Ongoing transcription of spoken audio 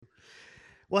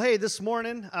Well, hey, this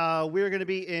morning we're going to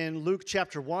be in Luke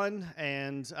chapter 1,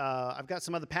 and I've got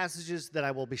some other passages that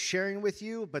I will be sharing with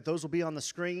you, but those will be on the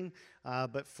screen.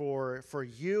 But for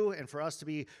you and for us to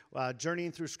be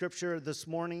journeying through Scripture this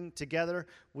morning together,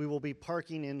 we will be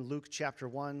parking in Luke chapter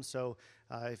 1. So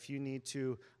if you need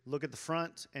to look at the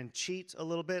front and cheat a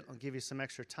little bit, I'll give you some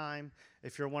extra time.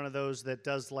 If you're one of those that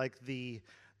does like the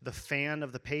fan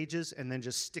of the pages and then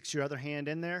just sticks your other hand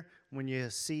in there, when you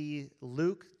see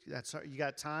Luke, you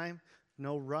got time,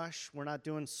 no rush. We're not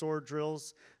doing sword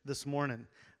drills this morning.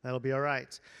 That'll be all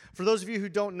right. For those of you who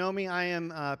don't know me, I am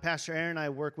Pastor Aaron. I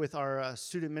work with our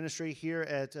student ministry here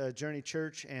at Journey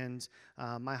Church, and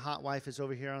my hot wife is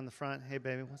over here on the front. Hey,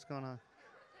 baby, what's going on?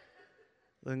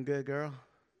 Looking good, girl?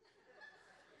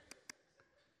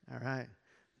 All right.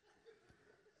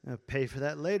 I'll pay for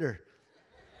that later.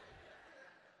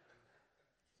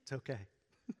 It's okay.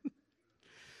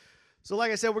 So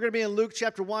like I said, we're going to be in Luke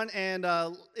chapter 1, and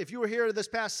if you were here this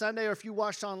past Sunday or if you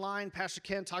watched online, Pastor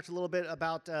Ken talked a little bit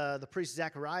about the priest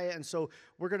Zechariah, and so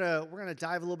we're gonna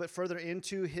dive a little bit further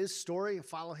into his story and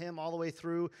follow him all the way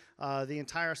through the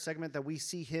entire segment that we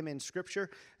see him in Scripture,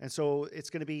 and so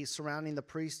it's going to be surrounding the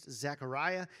priest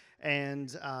Zechariah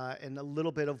and a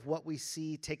little bit of what we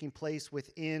see taking place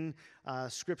within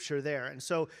Scripture there. And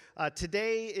so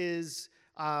today is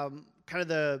kind of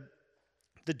the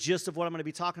gist of what I'm going to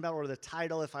be talking about, or the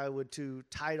title, if I would to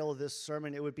title this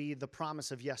sermon, it would be The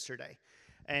Promise of Yesterday.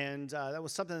 And that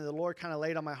was something that the Lord kind of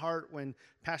laid on my heart when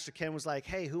Pastor Ken was like,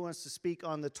 hey, who wants to speak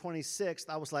on the 26th?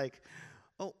 I was like,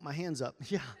 oh, my hand's up.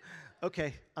 Yeah,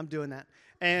 okay, I'm doing that.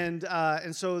 And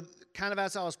so kind of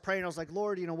as I was praying, I was like,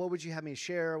 Lord, what would you have me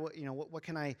share? What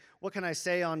can I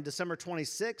say on December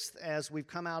 26th as we've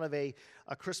come out of a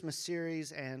Christmas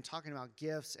series and talking about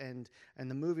gifts and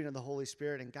the moving of the Holy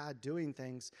Spirit and God doing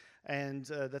things. And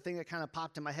the thing that kind of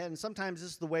popped in my head, and sometimes this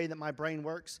is the way that my brain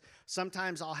works.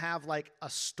 Sometimes I'll have like a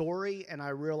story and I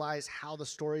realize how the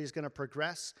story is going to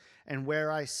progress and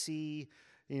where I see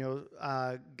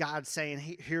God saying,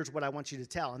 hey, here's what I want you to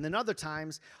tell. And then other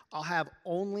times I'll have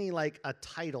only like a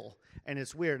title and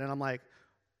it's weird. And I'm like,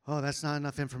 oh, that's not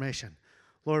enough information.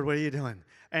 Lord, what are you doing?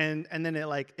 And then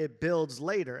it builds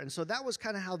later. And so that was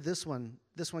kind of how this one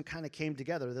kind of came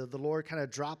together. The Lord kind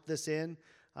of dropped this in,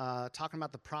 talking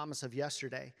about the promise of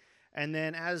yesterday. And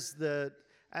then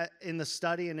in the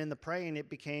study and in the praying, it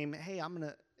became, hey,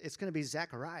 it's going to be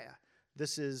Zechariah.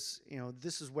 This is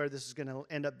where this is going to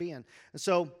end up being. And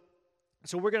so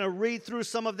we're going to read through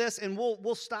some of this, and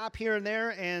we'll stop here and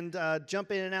there and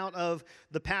jump in and out of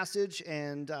the passage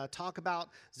and talk about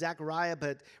Zechariah.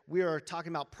 But we are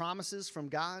talking about promises from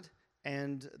God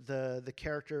and the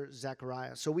character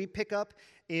Zechariah. So we pick up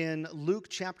in Luke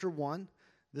chapter 1.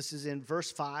 This is in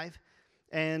verse 5.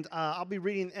 And I'll be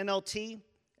reading NLT.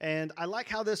 And I like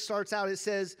how this starts out. It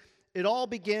says, it all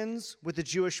begins with the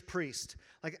Jewish priest.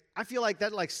 I feel like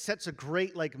that sets a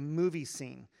great movie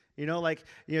scene. You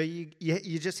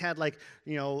just had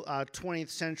 20th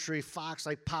Century Fox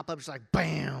pop-ups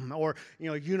bam, or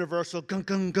Universal gung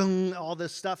gung gung, all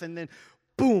this stuff, and then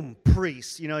boom,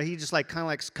 priest. He just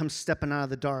kind of comes stepping out of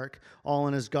the dark, all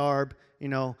in his garb,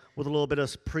 with a little bit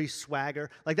of priest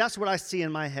swagger. That's what I see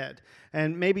in my head.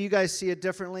 And maybe you guys see it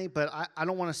differently, but I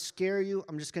don't want to scare you.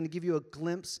 I'm just going to give you a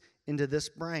glimpse into this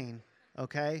brain,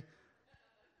 okay?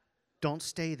 Don't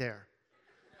stay there.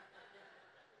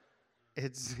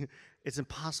 It's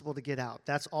impossible to get out.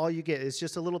 That's all you get. It's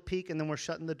just a little peek, and then we're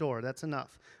shutting the door. That's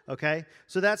enough, okay?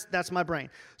 So that's my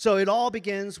brain. So it all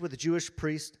begins with the Jewish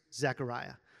priest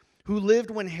Zechariah, who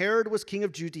lived when Herod was king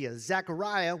of Judea.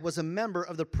 Zechariah was a member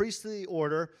of the priestly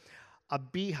order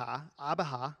Abijah.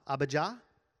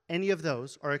 Any of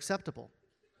those are acceptable.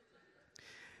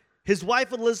 His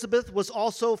wife Elizabeth was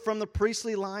also from the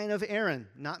priestly line of Aaron.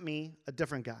 Not me, a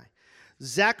different guy.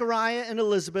 Zechariah and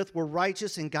Elizabeth were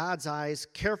righteous in God's eyes,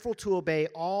 careful to obey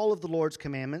all of the Lord's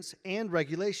commandments and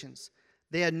regulations.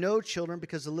 They had no children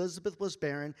because Elizabeth was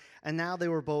barren, and now they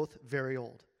were both very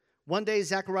old. One day,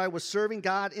 Zechariah was serving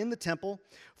God in the temple,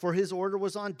 for his order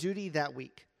was on duty that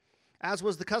week. As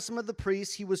was the custom of the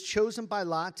priests, he was chosen by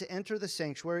lot to enter the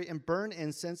sanctuary and burn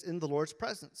incense in the Lord's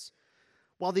presence.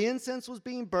 While the incense was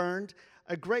being burned,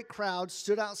 a great crowd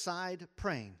stood outside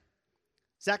praying.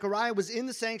 Zechariah was in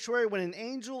the sanctuary when an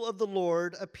angel of the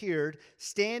Lord appeared,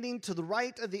 standing to the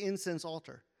right of the incense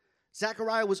altar.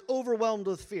 Zechariah was overwhelmed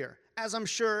with fear, as I'm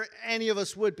sure any of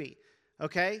us would be,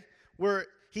 okay? Where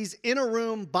he's in a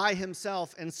room by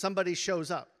himself and somebody shows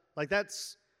up.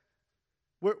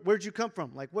 Where'd you come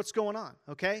from? What's going on,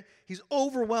 okay? He's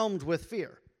overwhelmed with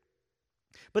fear.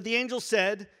 But the angel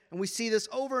said, and we see this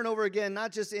over and over again,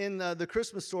 not just in the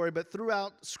Christmas story, but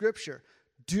throughout Scripture,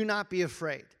 Do not be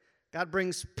afraid. God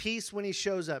brings peace when he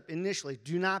shows up initially.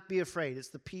 Do not be afraid. It's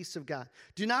the peace of God.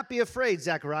 Do not be afraid,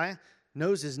 Zechariah.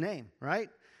 Knows his name, right?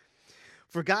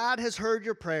 For God has heard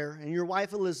your prayer, and your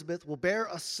wife Elizabeth will bear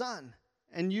a son,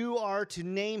 and you are to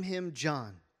name him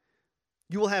John.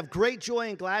 You will have great joy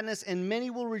and gladness, and many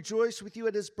will rejoice with you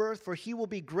at his birth, for he will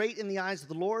be great in the eyes of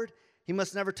the Lord. He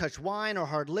must never touch wine or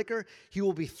hard liquor. He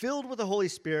will be filled with the Holy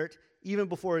Spirit even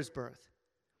before his birth.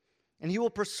 And he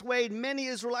will persuade many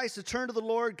Israelites to turn to the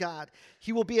Lord God.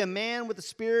 He will be a man with the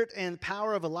spirit and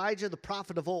power of Elijah, the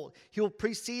prophet of old. He will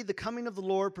precede the coming of the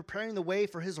Lord, preparing the way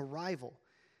for his arrival.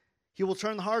 He will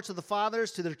turn the hearts of the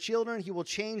fathers to their children. He will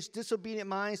change disobedient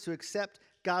minds to accept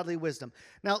godly wisdom.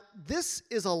 Now, this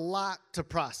is a lot to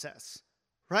process,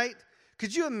 right?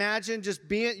 Could you imagine just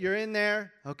you're in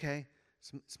there, okay,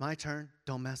 it's my turn.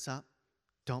 Don't mess up.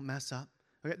 Don't mess up.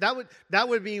 Okay, that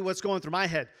would be what's going through my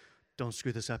head. Don't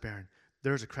screw this up, Aaron.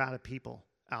 There's a crowd of people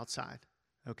outside,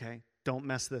 okay? Don't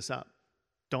mess this up.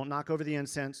 Don't knock over the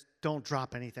incense. Don't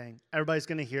drop anything. Everybody's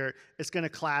going to hear it. It's going to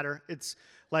clatter. It's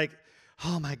like,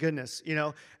 oh my goodness,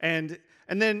 and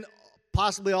then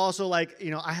possibly also like,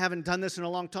 I haven't done this in a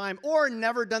long time or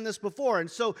never done this before.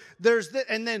 And so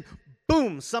and then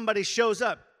boom, somebody shows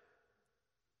up.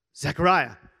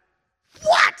 Zechariah.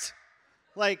 What?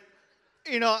 Like,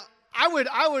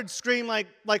 I would scream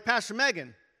like Pastor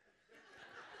Megan.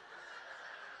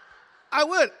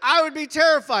 I would be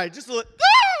terrified. Just a little,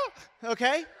 ah!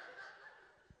 Okay?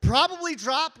 Probably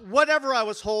drop whatever I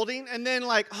was holding, and then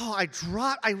I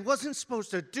wasn't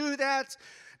supposed to do that.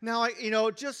 Now,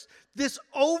 just this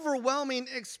overwhelming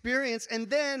experience. And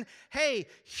then, hey,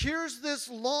 here's this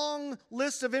long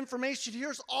list of information.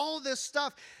 Here's all this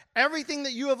stuff. Everything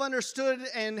that you have understood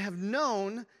and have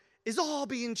known is all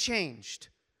being changed.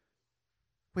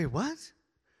 Wait, what?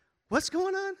 What's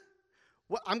going on?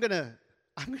 What, I'm gonna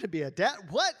be a dad?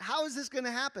 What? How is this going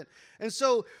to happen? And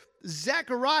so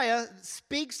Zechariah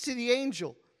speaks to the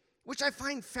angel, which I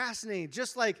find fascinating.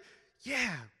 Just like,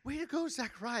 yeah, way to go,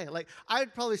 Zechariah. Like,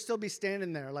 I'd probably still be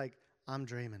standing there like, I'm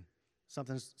dreaming.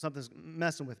 Something's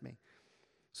messing with me.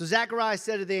 So Zechariah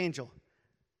said to the angel,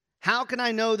 how can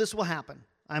I know this will happen?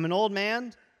 I'm an old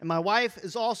man, and my wife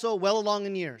is also well along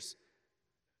in years.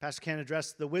 Pastor Ken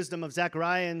addressed the wisdom of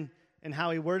Zechariah and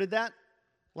how he worded that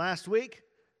last week.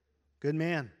 Good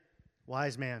man,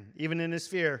 wise man, even in his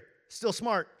fear, still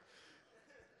smart.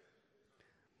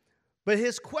 But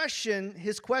his question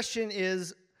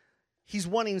is, he's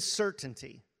wanting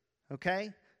certainty, okay?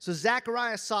 So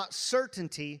Zechariah sought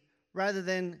certainty rather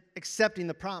than accepting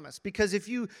the promise. Because if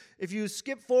you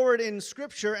skip forward in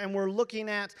Scripture and we're looking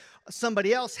at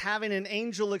somebody else having an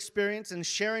angel experience and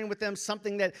sharing with them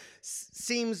something that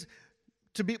seems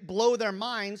to blow their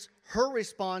minds, her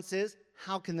response is,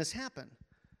 how can this happen?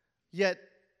 Yet,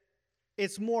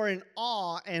 it's more in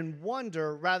awe and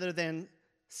wonder rather than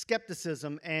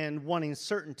skepticism and wanting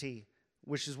certainty,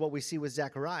 which is what we see with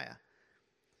Zechariah.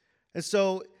 And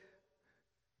so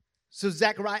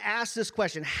Zechariah asks this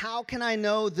question, how can I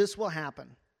know this will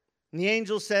happen? And the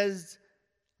angel says,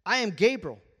 I am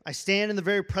Gabriel. I stand in the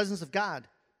very presence of God.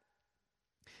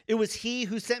 It was he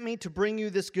who sent me to bring you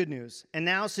this good news. And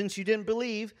now since you didn't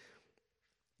believe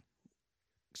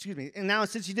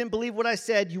what I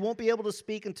said, you won't be able to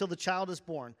speak until the child is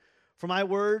born. For my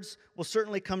words will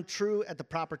certainly come true at the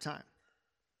proper time.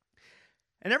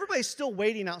 And everybody's still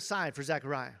waiting outside for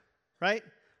Zechariah, right?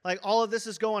 Like all of this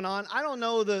is going on. I don't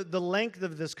know the length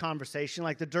of this conversation,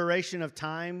 like the duration of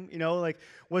time, like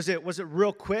was it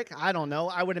real quick? I don't know.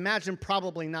 I would imagine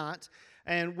probably not.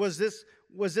 And was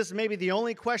this maybe the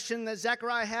only question that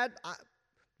Zechariah had?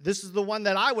 This is the one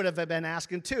that I would have been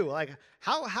asking too. Like,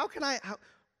 how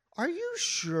are you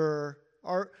sure?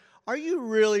 Are you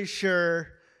really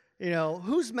sure?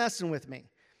 Who's messing with me?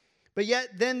 But yet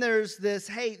then there's this,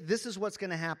 hey, this is what's going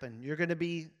to happen. You're going to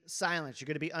be silent. You're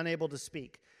going to be unable to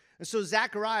speak. And so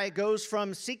Zechariah goes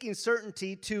from seeking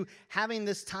certainty to having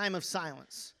this time of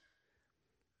silence.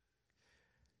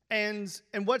 And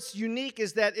what's unique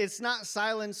is that it's not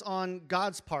silence on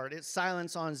God's part. It's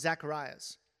silence on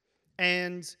Zechariah's.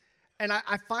 And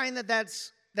I find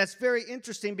that's very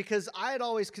interesting because I had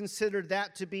always considered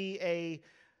that to be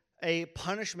a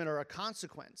punishment or a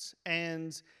consequence.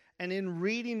 And in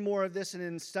reading more of this and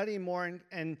in studying more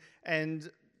and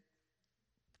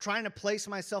trying to place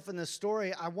myself in this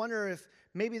story, I wonder if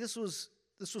maybe this was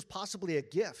possibly a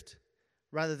gift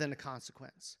rather than a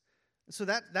consequence. So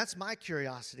that's my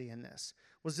curiosity in this.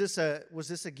 Was this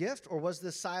a gift or was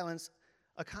this silence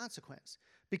a consequence?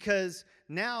 Because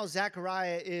now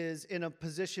Zechariah is in a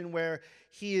position where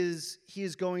he is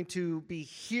going to be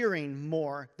hearing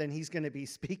more than he's going to be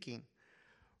speaking,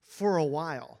 for a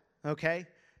while, okay?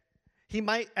 He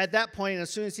might, at that point, as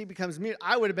soon as he becomes mute,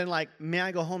 I would have been like, may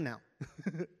I go home now?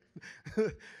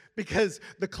 Because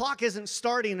the clock isn't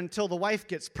starting until the wife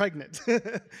gets pregnant.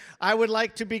 I would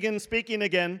like to begin speaking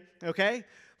again, okay?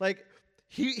 Like,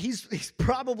 he's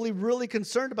probably really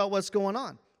concerned about what's going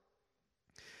on.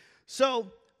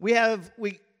 So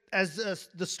as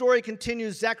the story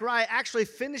continues, Zechariah actually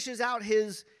finishes out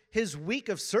his week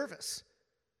of service.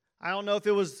 I don't know if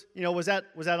it was, was that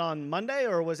on Monday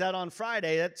or was that on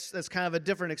Friday? That's kind of a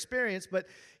different experience, but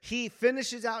he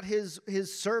finishes out his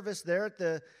service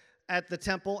there at the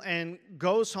temple and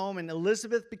goes home, and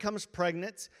Elizabeth becomes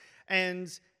pregnant,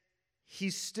 and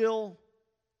he's still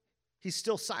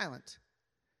silent.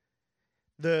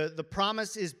 The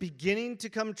promise is beginning to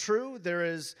come true. There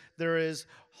is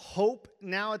hope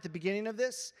now at the beginning of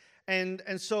this, and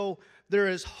so there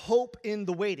is hope in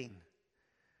the waiting.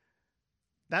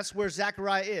 That's where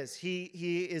Zechariah is. He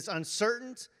is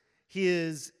uncertain. He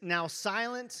is now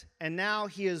silent, and now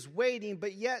he is waiting,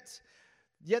 but yet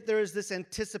there is this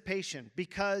anticipation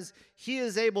because he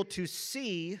is able to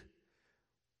see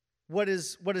what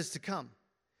is to come.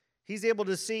 He's able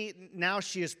to see now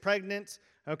she is pregnant.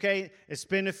 Okay, it's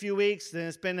been a few weeks, then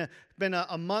it's been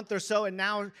a month or so, and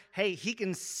now, hey, he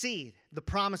can see the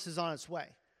promise is on its way.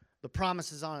 The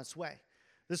promise is on its way.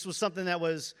 This was something that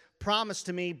was promised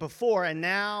to me before, and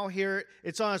now here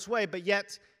it's on its way, but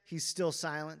yet he's still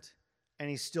silent and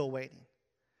he's still waiting.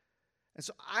 And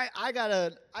so I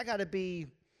gotta be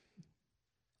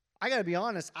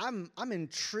honest. I'm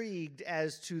intrigued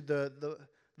as to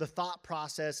the thought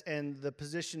process and the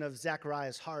position of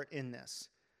Zechariah's heart in this.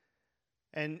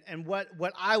 And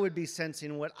what I would be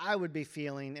sensing, what I would be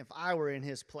feeling if I were in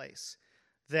his place,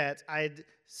 that I'd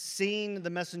seen the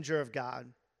messenger of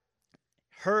God,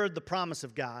 heard the promise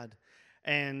of God,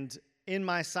 and in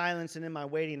my silence and in my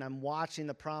waiting, I'm watching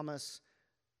the promise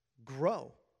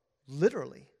grow,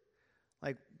 literally.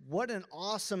 Like, what an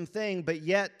awesome thing, but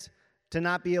yet to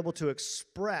not be able to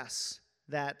express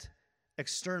that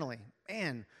externally.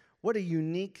 Man, what a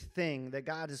unique thing that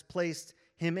God has placed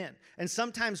him in. And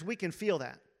sometimes we can feel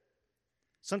that.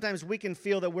 Sometimes we can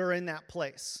feel that we're in that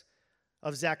place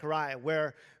of Zechariah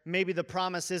where maybe the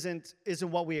promise isn't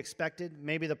what we expected.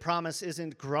 Maybe the promise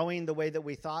isn't growing the way that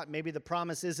we thought. Maybe the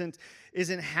promise isn't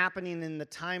happening in the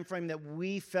time frame that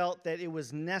we felt that it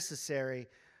was necessary.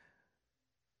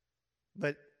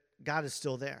 But God is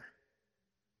still there.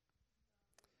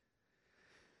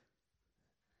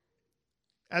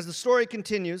 As the story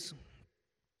continues,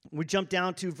 we jump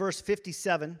down to verse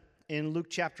 57 in Luke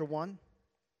chapter 1.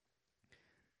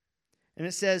 And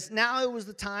it says, "Now it was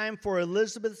the time for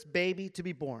Elizabeth's baby to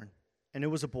be born, and it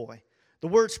was a boy. The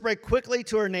word spread quickly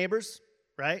to her neighbors,"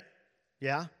 right?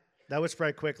 Yeah, that would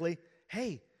spread quickly.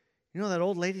 "Hey, you know that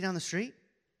old lady down the street?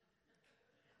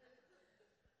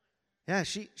 Yeah,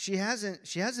 she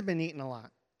hasn't been eating a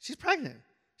lot. She's pregnant.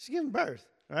 She's giving birth,"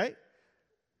 right?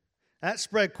 That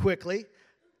spread quickly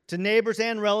to neighbors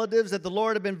and relatives that the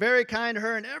Lord had been very kind to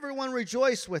her, and everyone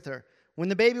rejoiced with her. When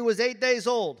the baby was 8 days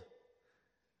old,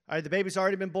 all right, the baby's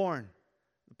already been born.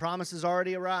 The promise has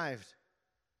already arrived.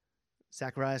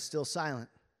 Zechariah is still silent.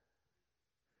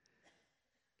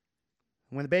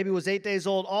 When the baby was 8 days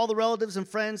old, all the relatives and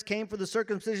friends came for the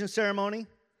circumcision ceremony.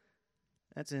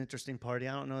 That's an interesting party.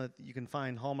 I don't know that you can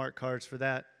find Hallmark cards for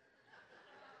that.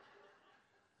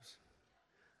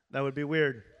 That would be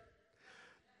weird.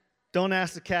 Don't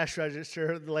ask the cash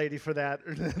register lady for that.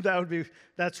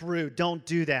 That's rude. Don't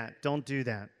do that. Don't do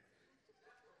that.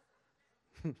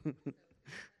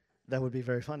 That would be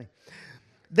very funny.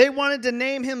 They wanted to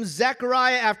name him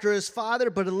Zechariah after his father,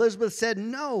 but Elizabeth said,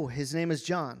 "No, his name is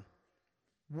John."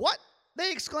 "What?"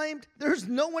 they exclaimed. "There's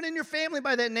no one in your family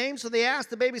by that name." So they asked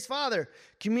the baby's father,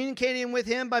 communicating with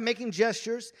him by making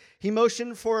gestures. He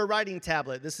motioned for a writing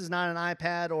tablet. This is not an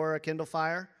iPad or a Kindle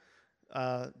Fire.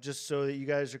 Just so that you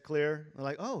guys are clear. They're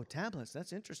like, "Oh, tablets,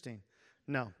 that's interesting."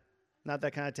 No, not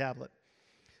that kind of tablet.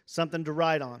 Something to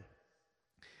write on.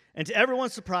 And to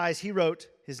everyone's surprise, he wrote,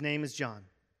 "His name is John."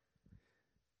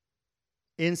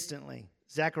 Instantly,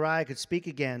 Zechariah could speak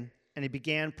again, and he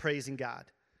began praising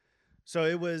God. So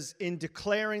it was in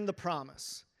declaring the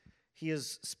promise. He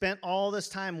has spent all this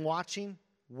time watching,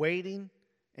 waiting,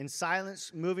 in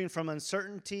silence, moving from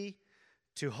uncertainty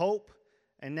to hope,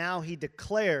 and now he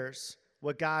declares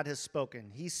what God has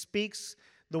spoken. He speaks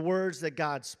the words that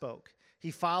God spoke. He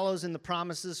follows in the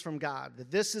promises from God. That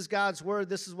this is God's word.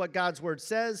 This is what God's word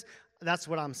says. That's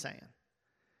what I'm saying.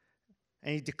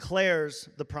 And he declares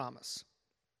the promise.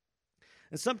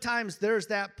 And sometimes there's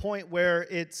that point where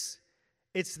it's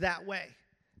that way.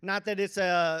 Not that it's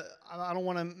I don't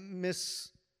want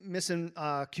to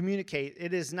communicate.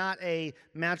 It is not a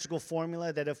magical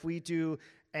formula that if we do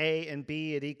A and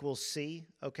B, it equals C,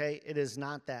 okay? It is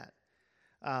not that.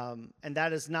 And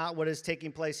that is not what is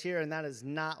taking place here, and that is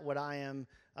not what I am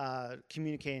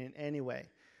communicating anyway.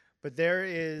 But there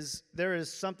is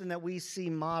something that we see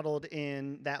modeled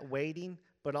in that waiting,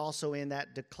 but also in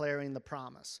that declaring the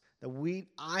promise.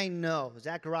 I know,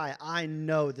 Zechariah, I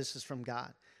know this is from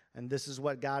God, and this is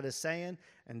what God is saying,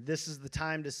 and this is the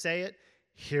time to say it.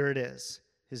 Here it is.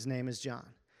 His name is John.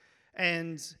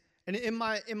 And in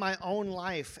my own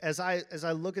life, as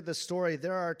I look at the story,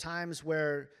 there are times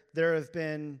where there have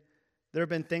been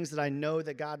things that I know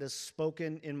that God has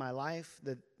spoken in my life,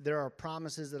 that there are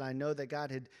promises that I know that God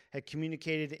had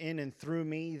communicated in and through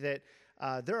me, that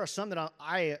there are some that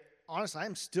I honestly,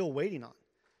 I'm still waiting on.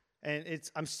 And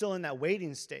I'm still in that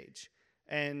waiting stage.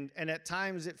 And at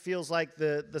times it feels like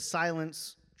the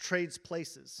silence trades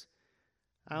places.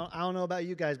 I don't know about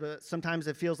you guys, but sometimes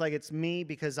it feels like it's me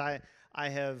because I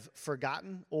have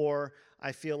forgotten, or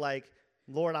I feel like,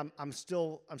 Lord, I'm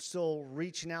still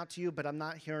reaching out to you, but I'm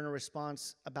not hearing a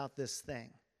response about this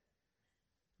thing.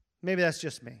 Maybe that's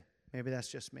just me.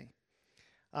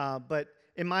 But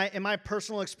in my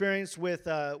personal experience with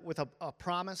a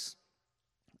promise,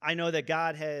 I know that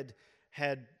God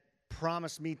had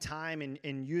promised me time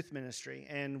in youth ministry.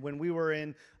 And when we were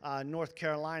in North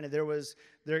Carolina,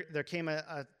 there came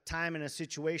a time and a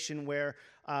situation where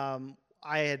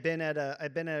I had been at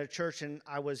a church, and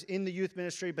I was in the youth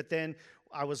ministry, but then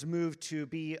I was moved to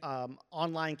be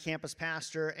online campus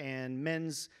pastor and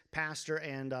men's pastor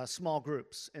and small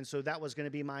groups. And so that was going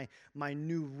to be my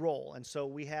new role. And so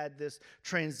we had this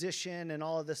transition and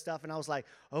all of this stuff. And I was like,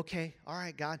 okay, all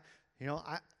right, God,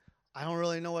 I don't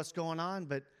really know what's going on,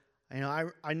 but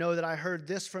I know that I heard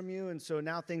this from you. And so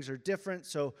now things are different.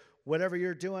 So whatever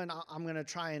you're doing, I'm going to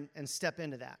try and step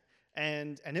into that.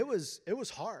 And it was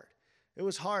hard. It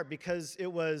was hard because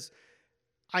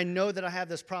I know that I have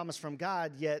this promise from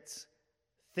God, yet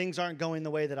things aren't going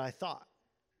the way that I thought.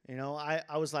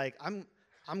 I was like, I'm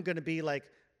going to be like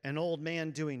an old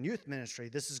man doing youth ministry.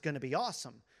 This is going to be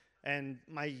awesome. And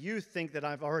my youth think that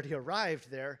I've already arrived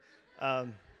there.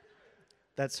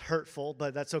 That's hurtful,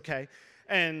 but that's okay.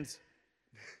 And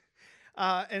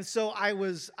so I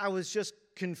was just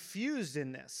confused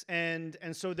in this. And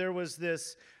so there was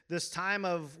this time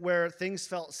of where things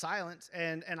felt silent,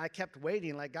 and I kept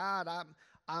waiting, like, God,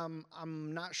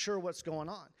 I'm not sure what's going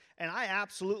on. And I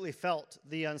absolutely felt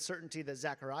the uncertainty that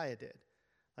Zechariah did.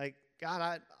 Like,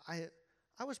 God,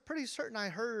 I was pretty certain I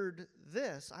heard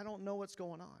this. I don't know what's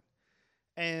going on.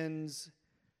 And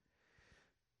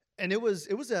it was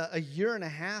a year and a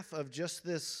half of just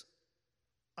this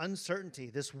uncertainty,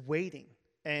 this waiting,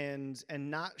 and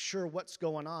not sure what's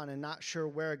going on, and not sure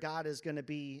where God is going to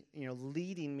be,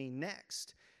 leading me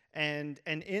next. And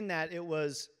in that it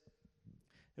was,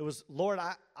 Lord,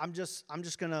 I'm just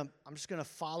gonna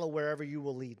follow wherever you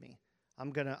will lead me.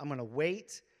 I'm gonna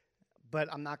wait, but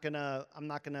I'm not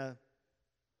gonna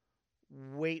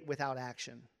wait without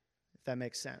action, if that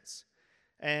makes sense.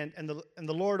 And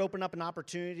the Lord opened up an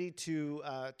opportunity to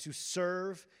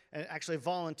serve and actually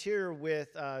volunteer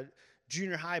with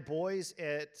junior high boys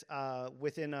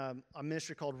within a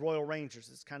ministry called Royal Rangers.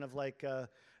 It's kind of like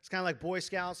Boy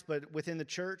Scouts, but within the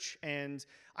church. And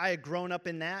I had grown up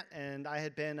in that, and I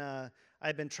had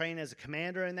been trained as a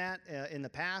commander in that in the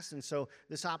past. And so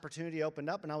this opportunity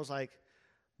opened up, and I was like,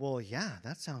 well, yeah,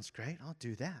 that sounds great. I'll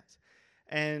do that.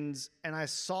 And I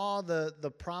saw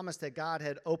the promise that God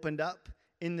had opened up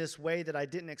in this way that I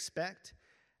didn't expect.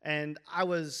 And I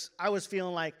was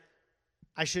feeling like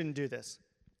I shouldn't do this.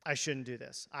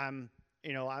 I'm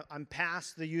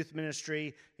past the youth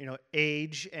ministry,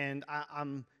 age, and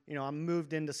I'm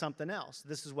moved into something else.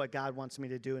 This is what God wants me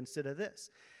to do instead of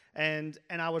this. And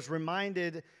I was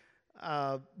reminded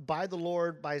by the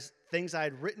Lord, by things I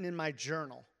had written in my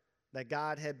journal, that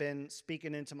God had been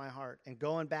speaking into my heart, and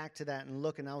going back to that and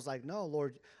looking, I was like, no,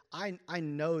 Lord, I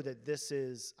know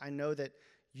that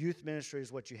youth ministry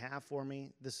is what you have for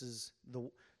me. This is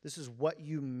what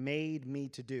you made me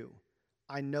to do.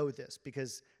 I know this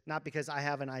not because I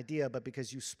have an idea, but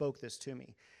because you spoke this to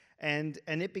me. And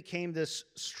it became this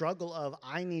struggle of,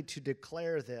 I need to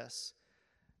declare this,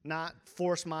 not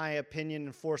force my opinion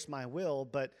and force my will,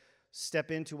 but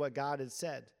step into what God had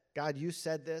said. God, you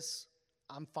said this,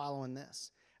 I'm following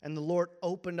this. And the Lord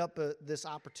opened up this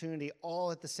opportunity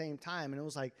all at the same time. And it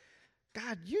was like,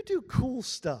 God, you do cool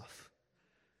stuff.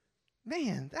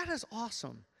 Man, that is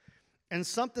awesome. And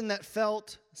something that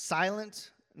felt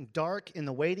silent and dark in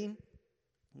the waiting,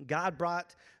 God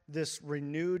brought this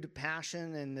renewed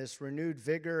passion and this renewed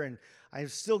vigor, and I'm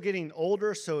still getting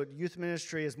older, so youth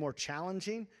ministry is more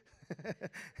challenging.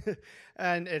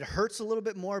 And it hurts a little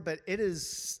bit more, but it is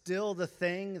still the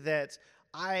thing that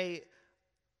I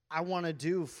want to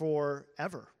do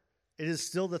forever. It is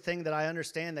still the thing that I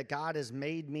understand that God has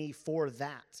made me for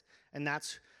that. And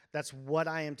that's what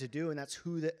I am to do, and that's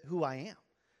who I am.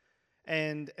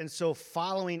 And so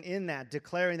following in that,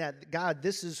 declaring that, God,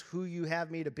 this is who you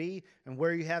have me to be and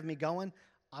where you have me going,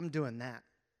 I'm doing that.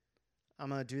 I'm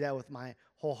going to do that with my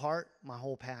whole heart, my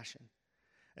whole passion.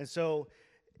 And so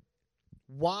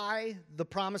why the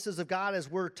promises of God,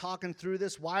 as we're talking through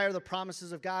this, why are the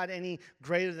promises of God any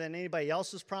greater than anybody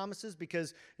else's promises?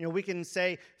 Because, we can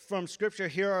say from Scripture,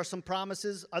 here are some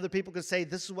promises. Other people can say,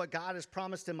 this is what God has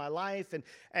promised in my life.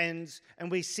 And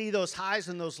we see those highs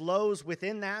and those lows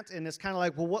within that. And it's kind of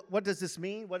like, well, what does this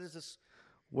mean? What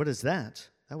is that?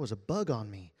 That was a bug on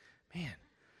me. Man,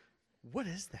 what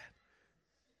is that?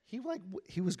 He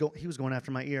was going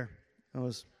after my ear. I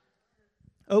was,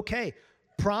 okay,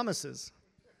 promises.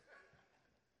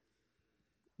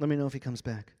 Let me know if he comes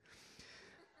back.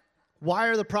 Why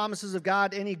are the promises of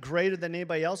God any greater than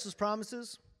anybody else's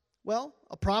promises? Well,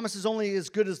 a promise is only as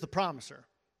good as the promiser,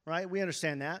 right? We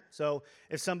understand that. So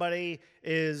if somebody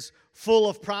is full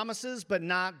of promises but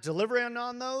not delivering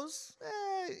on those,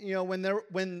 when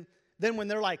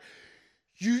they're like,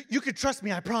 you can trust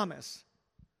me, I promise.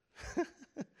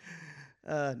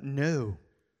 No,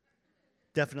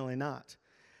 definitely not.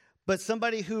 But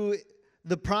somebody who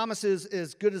the promise is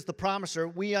as good as the promiser,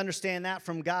 we understand that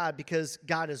from God because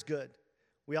God is good.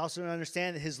 We also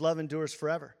understand that his love endures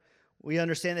forever. We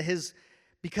understand that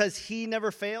because he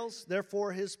never fails,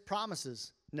 therefore his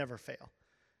promises never fail.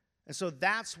 And so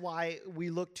that's why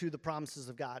we look to the promises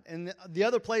of God. And the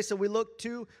other place that we look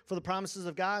to for the promises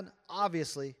of God,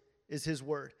 obviously, is his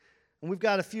word. And we've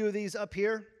got a few of these up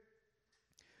here.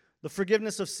 The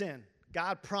forgiveness of sin.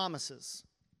 God promises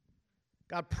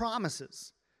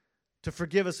to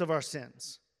forgive us of our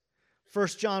sins. 1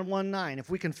 John 1:9, if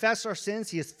we confess our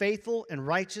sins, he is faithful and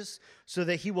righteous so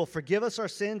that he will forgive us our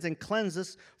sins and cleanse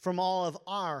us from all of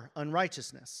our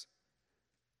unrighteousness.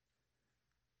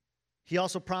 He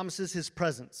also promises his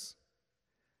presence,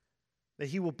 that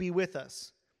he will be with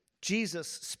us. Jesus,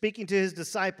 speaking to his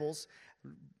disciples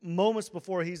moments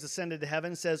before he's ascended to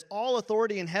heaven, says, all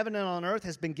authority in heaven and on earth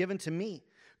has been given to me.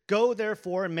 Go,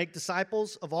 therefore, and make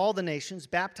disciples of all the nations,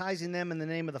 baptizing them in the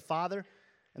name of the Father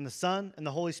and the Son and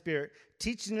the Holy Spirit,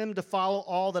 teaching them to follow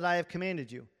all that I have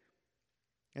commanded you.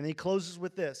 And then he closes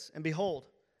with this, and behold,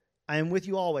 I am with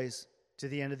you always to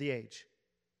the end of the age.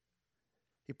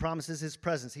 He promises his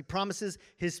presence. He promises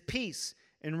his peace.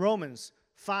 In Romans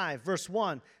 5, verse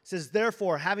 1, it says,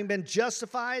 therefore, having been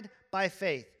justified by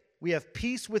faith, we have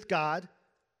peace with God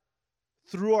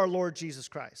through our Lord Jesus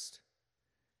Christ.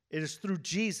 It is through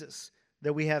Jesus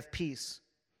that we have peace.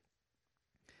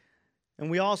 And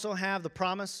we also have the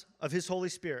promise of his Holy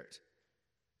Spirit.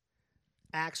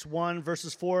 Acts 1,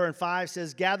 verses 4 and 5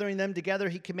 says, gathering them together,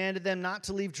 he commanded them not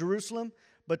to leave Jerusalem,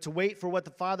 but to wait for what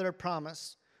the Father had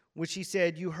promised, which he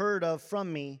said, you heard of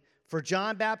from me. For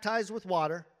John baptized with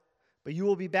water, but you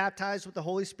will be baptized with the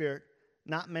Holy Spirit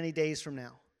not many days from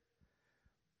now.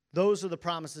 Those are the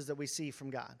promises that we see from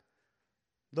God.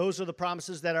 Those are the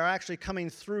promises that are actually coming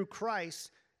through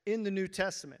Christ in the New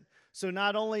Testament. So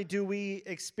not only do we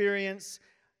experience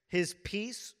his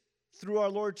peace through our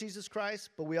Lord Jesus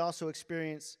Christ, but we also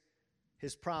experience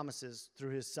his promises through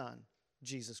his Son,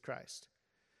 Jesus Christ.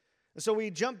 And so we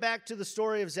jump back to the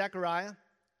story of Zechariah.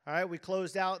 All right, we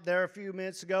closed out there a few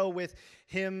minutes ago with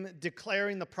him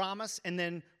declaring the promise and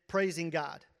then praising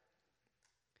God.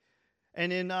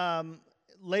 And in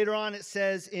later on it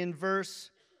says in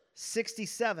verse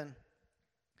 67,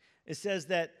 it says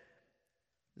that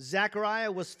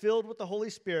Zechariah was filled with the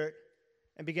Holy Spirit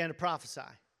and began to prophesy.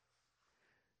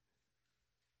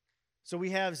 So we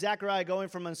have Zechariah going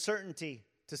from uncertainty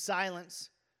to silence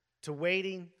to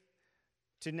waiting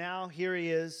to now here he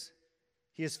is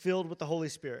filled with the Holy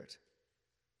Spirit.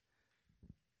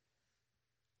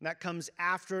 And that comes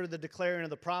after the declaring of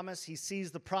the promise. He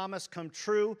sees the promise come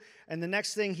true, and the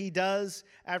next thing he does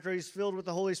after he's filled with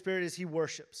the Holy Spirit is he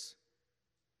worships.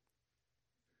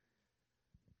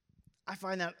 I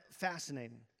find that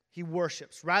fascinating. He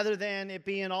worships. Rather than it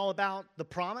being all about the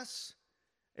promise,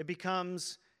 it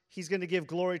becomes he's going to give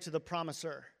glory to the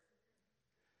promiser.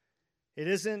 It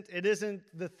isn't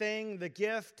the thing, the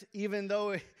gift, even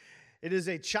though it is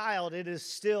a child, it is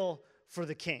still for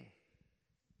the king.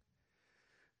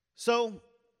 So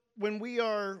when we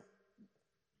are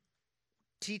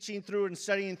teaching through and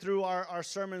studying through our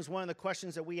sermons, one of the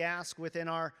questions that we ask within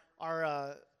our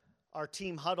our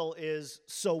team huddle is,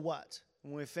 so what?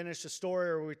 When we finish a story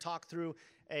or we talk through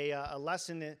a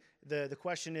lesson, the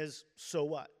question is, so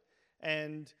what?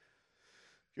 And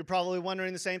you're probably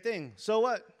wondering the same thing. So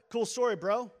what? Cool story,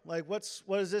 bro. Like, what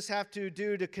does this have to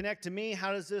do to connect to me?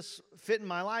 How does this fit in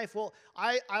my life? Well,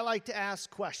 I like to ask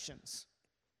questions.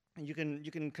 And you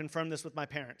can confirm this with my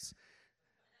parents.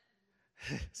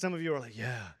 Some of you are like,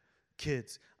 yeah,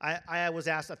 kids. I was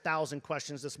asked 1,000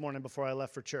 questions this morning before I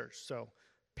left for church. So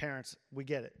parents, we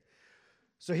get it.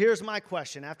 So here's my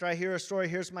question. After I hear a story,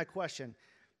 here's my question,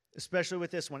 especially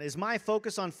with this one. Is my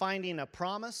focus on finding a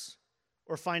promise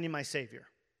or finding my Savior?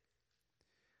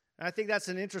 And I think that's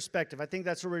an introspective. I think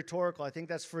that's a rhetorical. I think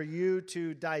that's for you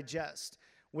to digest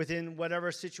within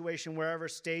whatever situation, wherever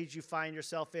stage you find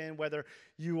yourself in, whether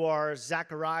you are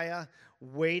Zechariah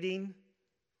waiting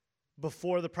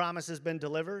before the promise has been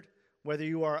delivered, whether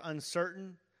you are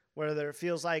uncertain, whether it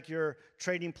feels like you're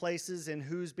trading places in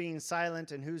who's being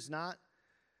silent and who's not.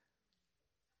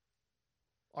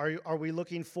 Are we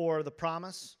looking for the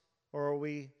promise, or are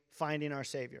we finding our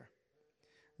Savior?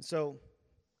 And so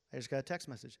I just got a text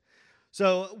message.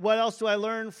 So what else do I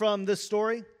learn from this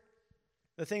story?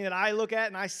 The thing that I look at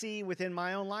and I see within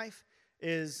my own life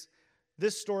is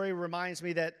this story reminds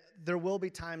me that there will be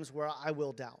times where I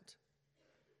will doubt.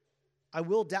 I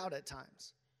will doubt at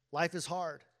times. Life is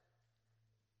hard.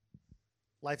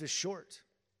 Life is short.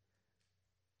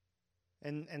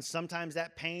 And sometimes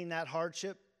that pain, that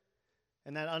hardship,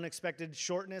 and that unexpected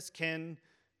shortness can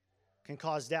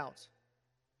cause doubt.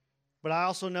 But I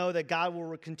also know that God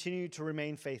will continue to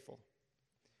remain faithful.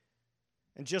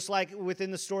 And just like within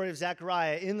the story of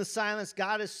Zechariah, in the silence,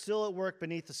 God is still at work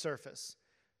beneath the surface.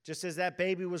 Just as that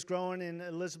baby was growing in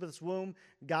Elizabeth's womb,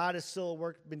 God is still at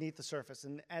work beneath the surface.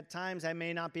 And at times, I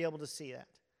may not be able to see that.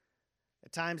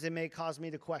 At times, it may cause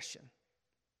me to question.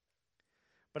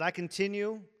 But I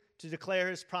continue to declare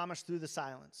His promise through the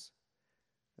silence.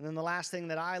 And then the last thing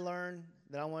that I learned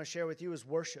that I want to share with you is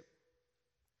worship.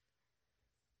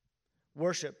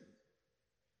 Worship.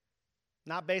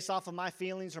 Not based off of my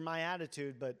feelings or my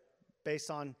attitude, but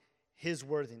based on His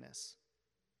worthiness.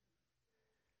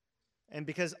 And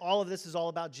because all of this is all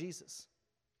about Jesus.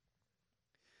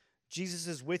 Jesus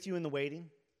is with you in the waiting.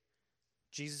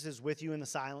 Jesus is with you in the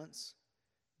silence.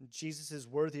 Jesus is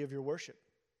worthy of your worship.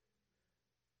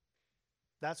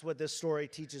 That's what this story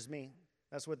teaches me.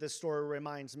 That's what this story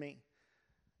reminds me.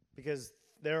 Because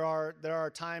there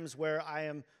are times where I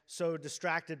am so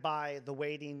distracted by the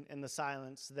waiting and the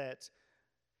silence that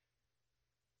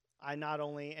I not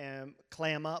only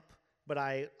clam up, but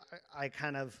I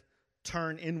kind of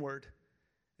turn inward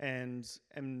and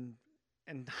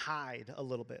hide a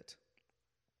little bit.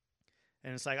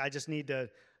 And it's like I just need to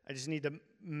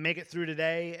make it through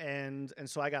today, and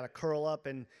so I got to curl up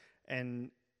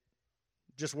and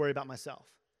just worry about myself.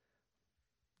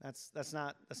 That's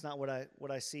not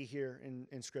what I see here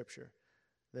in Scripture.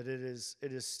 That it is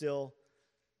still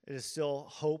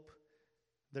hope.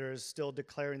 There is still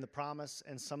declaring the promise,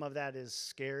 and some of that is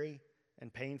scary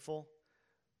and painful.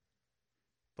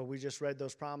 But we just read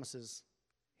those promises.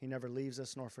 He never leaves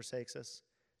us nor forsakes us.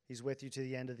 He's with you to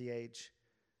the end of the age.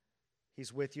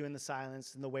 He's with you in the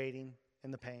silence, in the waiting,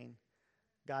 in the pain.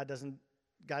 God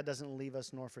doesn't leave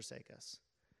us nor forsake us.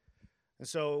 And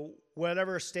so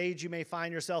whatever stage you may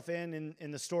find yourself in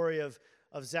the story of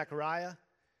Zechariah,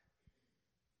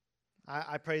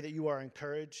 I pray that you are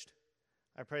encouraged.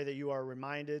 I pray that you are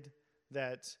reminded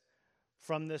that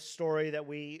from this story that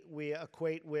we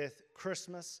equate with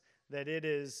Christmas, that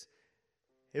it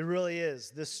really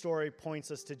is. This story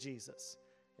points us to Jesus.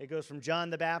 It goes from John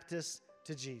the Baptist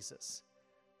to Jesus.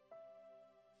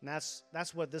 And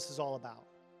that's what this is all about.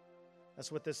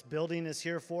 That's what this building is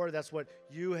here for. That's what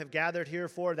you have gathered here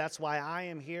for. That's why I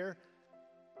am here.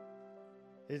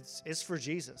 It's for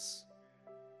Jesus.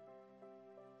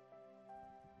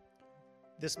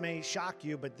 This may shock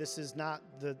you, but this is not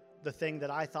the thing that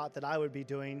I thought that I would be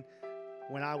doing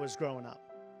when I was growing up.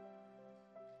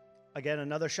 Again,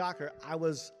 another shocker. I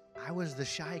was the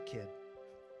shy kid.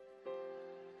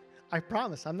 I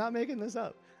promise, I'm not making this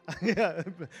up. Yeah.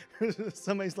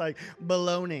 Somebody's like,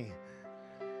 baloney.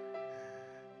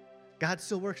 God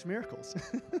still works miracles.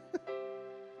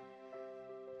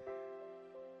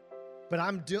 But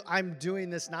I'm doing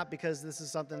this not because this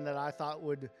is something that I thought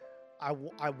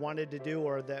I wanted to do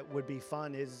or that would be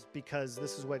fun. Is because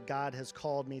this is what God has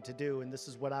called me to do, and this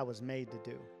is what I was made to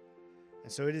do.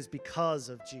 And so it is because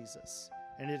of Jesus,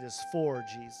 and it is for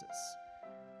Jesus.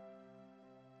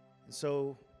 And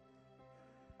so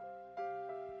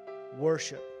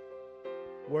worship,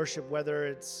 whether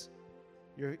it's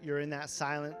you're in that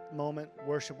silent moment,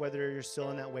 worship whether you're still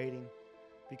in that waiting.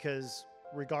 because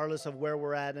regardless of where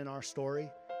we're at in our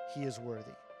story, he is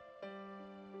worthy.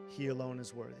 He alone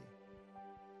is worthy.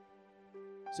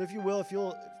 So if you will, if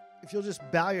you'll just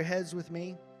bow your heads with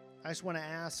me, I just want to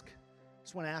ask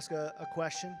a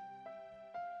question.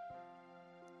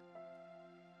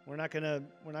 We're not gonna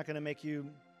make you,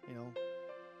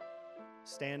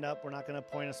 stand up. We're not gonna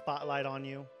point a spotlight on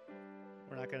you.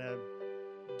 We're not gonna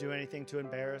do anything to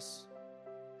embarrass.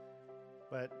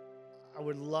 But I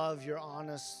would love your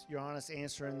honest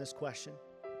answer in this question.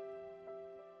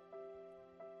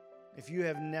 If you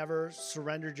have never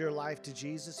surrendered your life to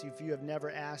Jesus, if you have never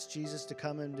asked Jesus to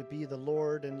come in to be the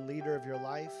Lord and leader of your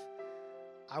life,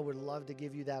 I would love to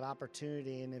give you that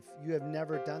opportunity. And if you have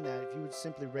never done that, if you would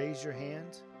simply raise your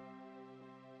hand,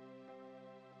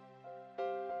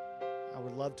 I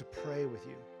would love to pray with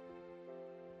you.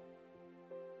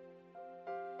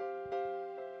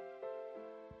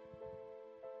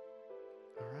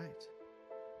 All right.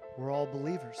 We're all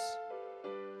believers.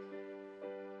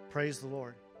 Praise the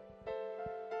Lord.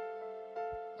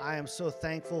 I am so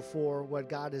thankful for what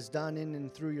God has done in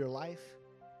and through your life.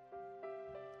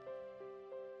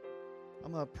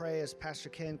 I'm going to pray as Pastor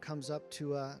Ken comes up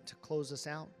to close us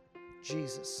out.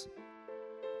 Jesus,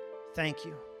 thank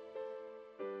you.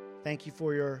 Thank you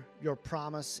for your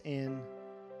promise in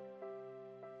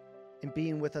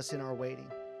being with us in our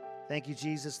waiting. Thank you,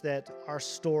 Jesus, that our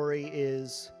story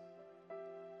is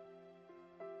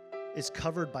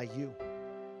covered by you.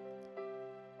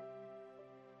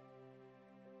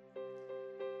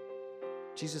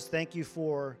 Jesus, thank you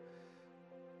for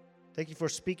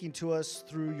speaking to us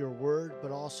through your word, but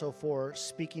also for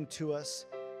speaking to us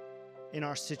in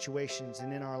our situations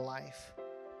and in our life.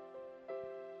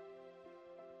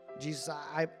 Jesus,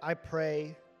 I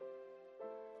pray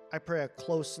a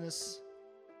closeness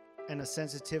and a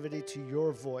sensitivity to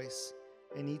your voice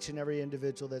in each and every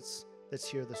individual that's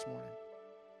here this morning.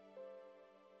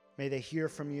 May they hear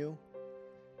from you.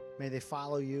 May they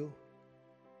follow you.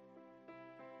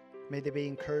 May they be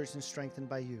encouraged and strengthened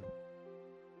by you.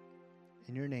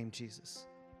 In your name, Jesus.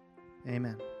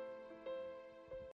 Amen.